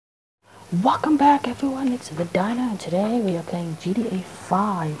Welcome back everyone, it's the Dino and today we are playing GTA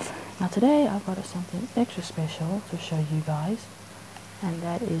 5. Now today I've got something extra special to show you guys, and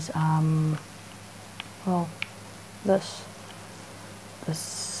that is well, this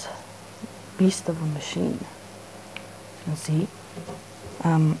beast of a machine. You can see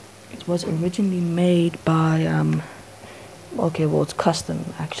it was originally made by okay, well, it's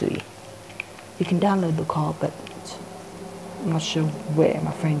custom actually. You can download the car, but I'm not sure where.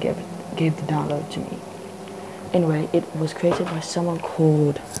 My friend gave the download to me. Anyway, it was created by someone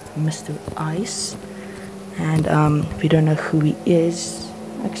called Mr. Ice, and if you don't know who he is,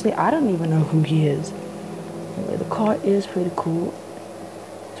 actually I don't even know who he is. Anyway, the car is pretty cool.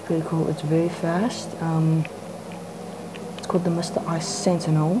 It's pretty cool. It's very fast. It's called the Mr. Ice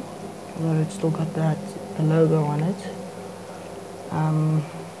Sentinel, although it's still got the logo on it.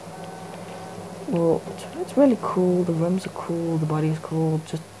 Well, it's really cool. The rims are cool. The body is cool.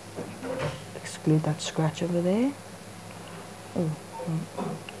 Just exclude that scratch over there. Oh.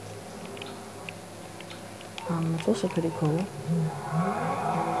 It's also pretty cool.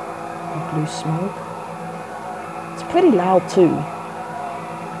 The blue smoke. It's pretty loud too.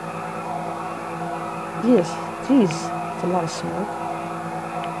 Yes, jeez, it's a lot of smoke.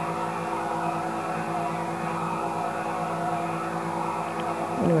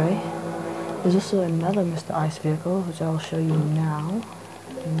 Anyway, there's also another Mr. Ice vehicle, which I'll show you now.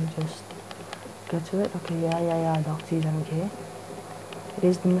 Let me just get to it. Okay, yeah, Docties, I don't care. It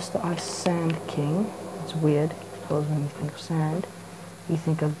is the Mr. Ice Sand King. It's weird, because when you think of sand, you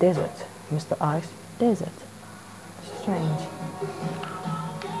think of desert. Mr. Ice, desert. Strange.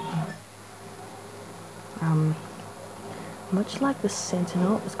 Much like the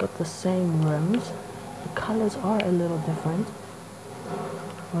Sentinel, it's got the same rims. The colors are a little different.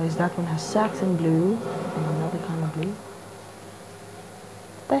 Whereas that one has Saxon blue and another kind of blue.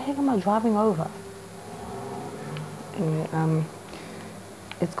 What the heck am I driving over? Anyway,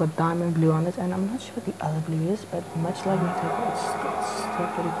 it's got diamond blue on it, and I'm not sure what the other blue is, but much like Metallica, it's still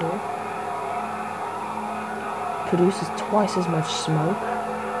pretty cool. Produces twice as much smoke.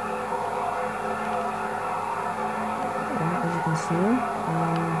 As you can see,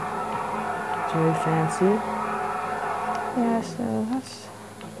 it's very fancy. Yeah, so that's.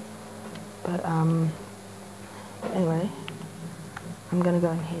 But anyway, I'm gonna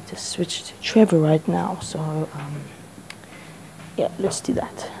go in here to switch to Trevor right now. So yeah, let's do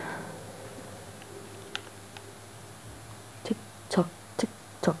that. Tick tock, tick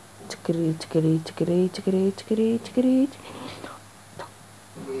tock, tickety tickety tickety tickety tickety tickety.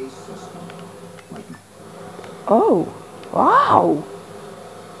 Oh, wow!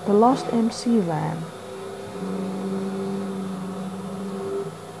 The Lost MC van.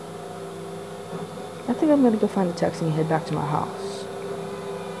 I think I'm gonna go find a taxi and head back to my house.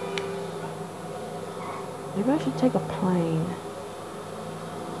 Maybe I should take a plane.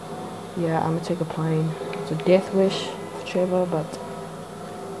 Yeah, I'm gonna take a plane. It's a death wish for Trevor, but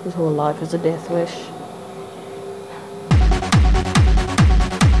his whole life is a death wish.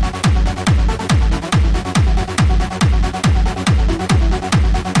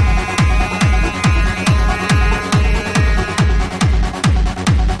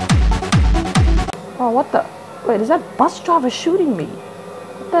 Oh, what the? Wait, is that bus driver shooting me?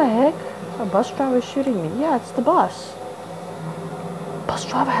 What the heck? A bus driver is shooting me. Yeah, it's the bus. Bus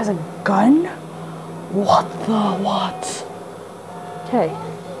driver has a gun? What the what? Okay.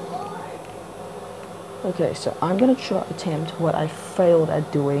 Okay, so I'm gonna attempt what I failed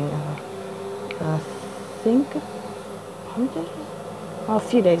at doing. I think a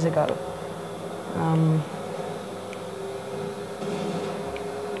few days ago.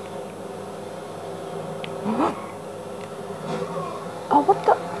 Oh, what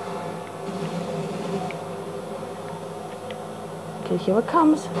the? Okay, here it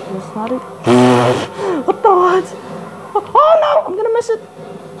comes. It's not it. What the what? Oh no, I'm gonna miss it.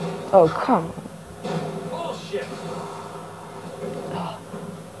 Oh, come on. Bullshit. Oh.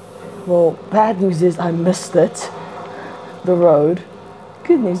 Well, bad news is I missed it. The road.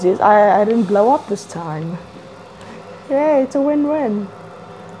 Good news is I didn't blow up this time. Yay, it's a win-win.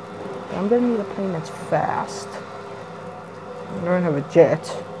 I'm gonna need a plane that's fast. I don't have a jet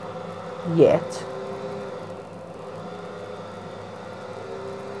yet.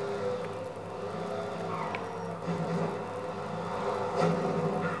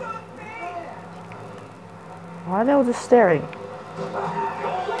 Why are they all just staring?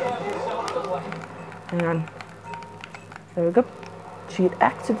 Hang on. There we go. Cheat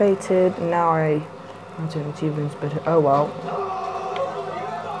activated. Now I turn achievements, but oh well.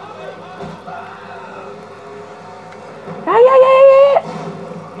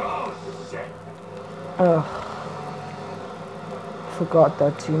 Yeah. Ugh. Forgot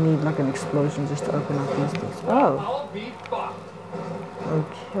that you need like an explosion just to open up these things. Oh.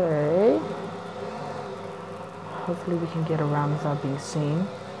 Okay. Hopefully we can get around without being seen.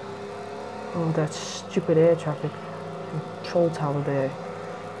 Oh, that stupid air traffic control tower there.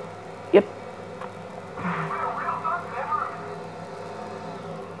 Yep.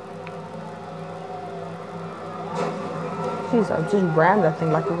 Jeez, I just ran that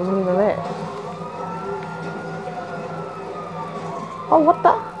thing like it wasn't even there. Oh, what the?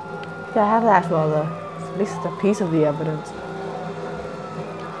 Yeah, I have that as well, though. At least it's a piece of the evidence.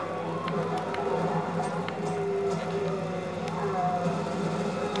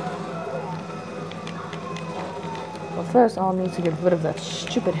 But first, I'll need to get rid of that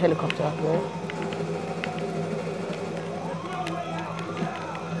stupid helicopter up there.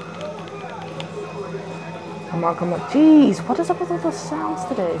 Come on, come on. Jeez, what is up with all the sounds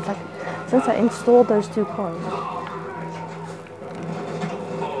today? It's like, since I installed those two cars.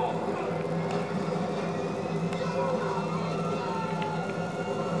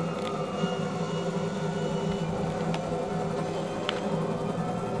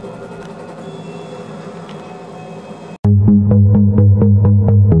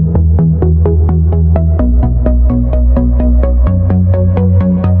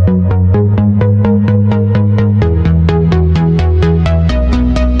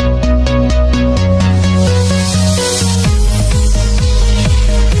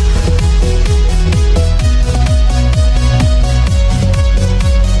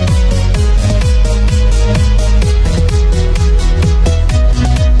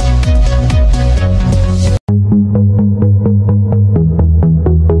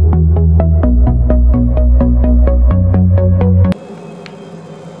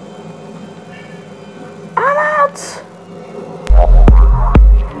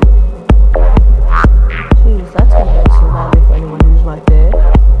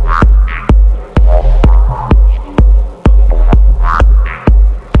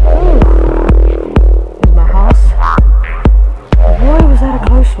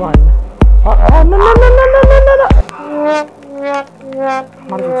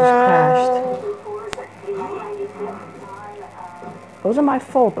 It wasn't my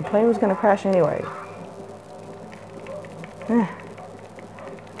fault. The plane was going to crash anyway.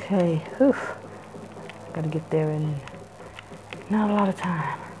 Okay. Oof. Gotta get there in not a lot of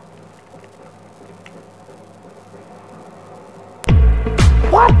time.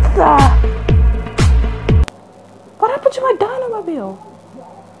 What the? What happened to my Dinomobile?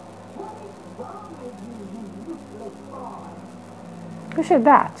 Who said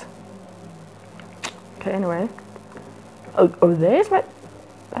that? Okay, anyway. Oh, there's my...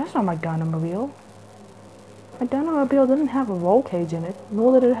 That's not my Dinomobile. My Dinomobile didn't have a roll cage in it,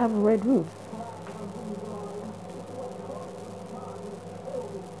 nor did it have a red roof.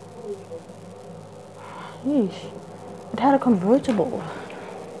 Yeesh. It had a convertible.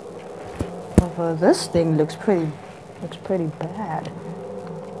 But this thing looks pretty bad.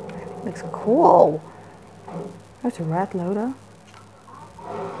 Looks cool. There's a rat loader.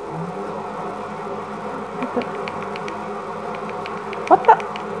 What the?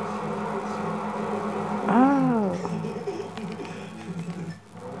 Oh.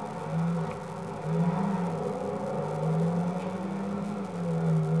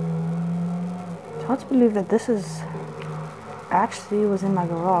 It's hard to believe that this is actually was in my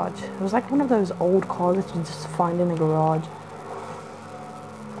garage. It was like one of those old cars that you just find in a garage.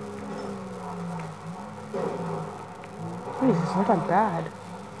 Jeez, it's not that bad.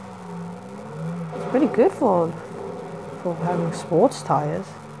 It's pretty good for having sports tires.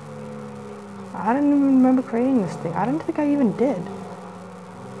 I didn't even remember creating this thing. I don't think I even did.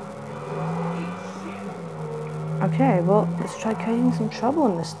 Okay, well, let's try creating some trouble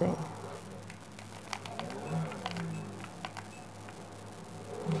in this thing.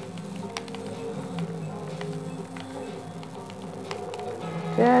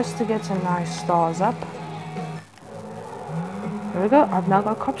 Just to get some nice stars up. There we go. I've now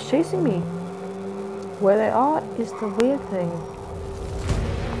got cops chasing me. Where they are is the weird thing.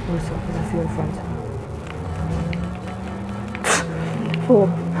 There's a few in front.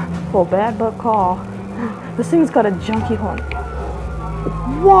 for a bad butt car. This thing's got a junky horn.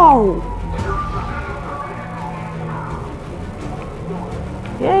 Whoa!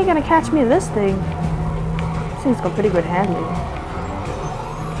 You ain't gonna catch me in this thing. This thing's got pretty good handling.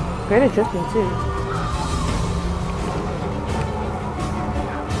 Great at drifting too.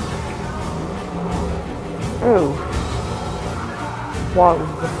 Oh. Wow,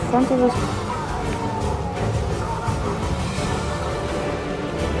 the front of this...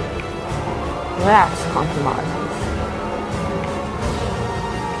 That's compromise.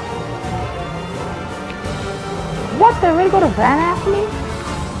 What? They really got a van after me?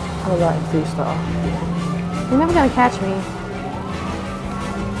 Oh, right, 3-star. You're never gonna catch me.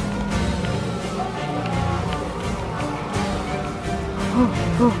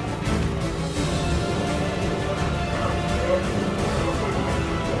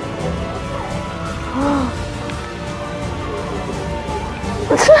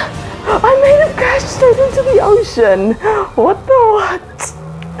 I made him crash straight into the ocean. What the what?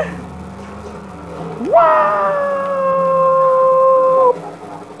 Wow!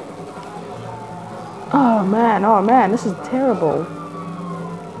 Oh man, this is terrible.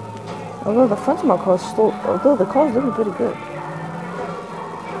 Although the front of my car is still, although the car's looking pretty good.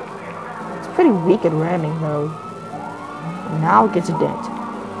 It's pretty weak at ramming though. Now it gets a dent.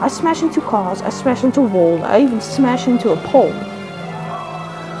 I smash into cars, I smash into walls, I even smash into a pole.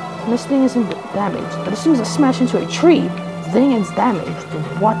 And this thing isn't damaged, but as soon as I smash into a tree, the thing is damaged.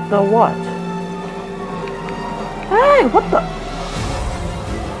 What the what? Hey, what the?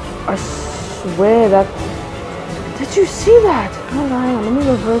 I swear that... Did you see that? Hold on, hang on, let me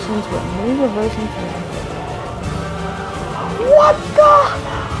reverse into it. What the?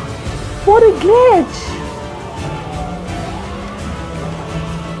 What a glitch!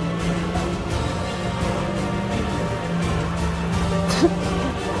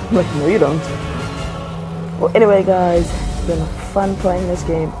 Like, no you don't. Well, anyway guys, it's been fun playing this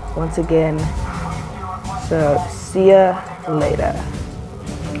game once again. So, see ya later.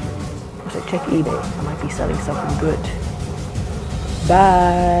 I should check eBay. I might be selling something good.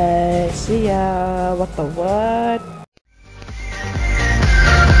 Bye. See ya. What the what?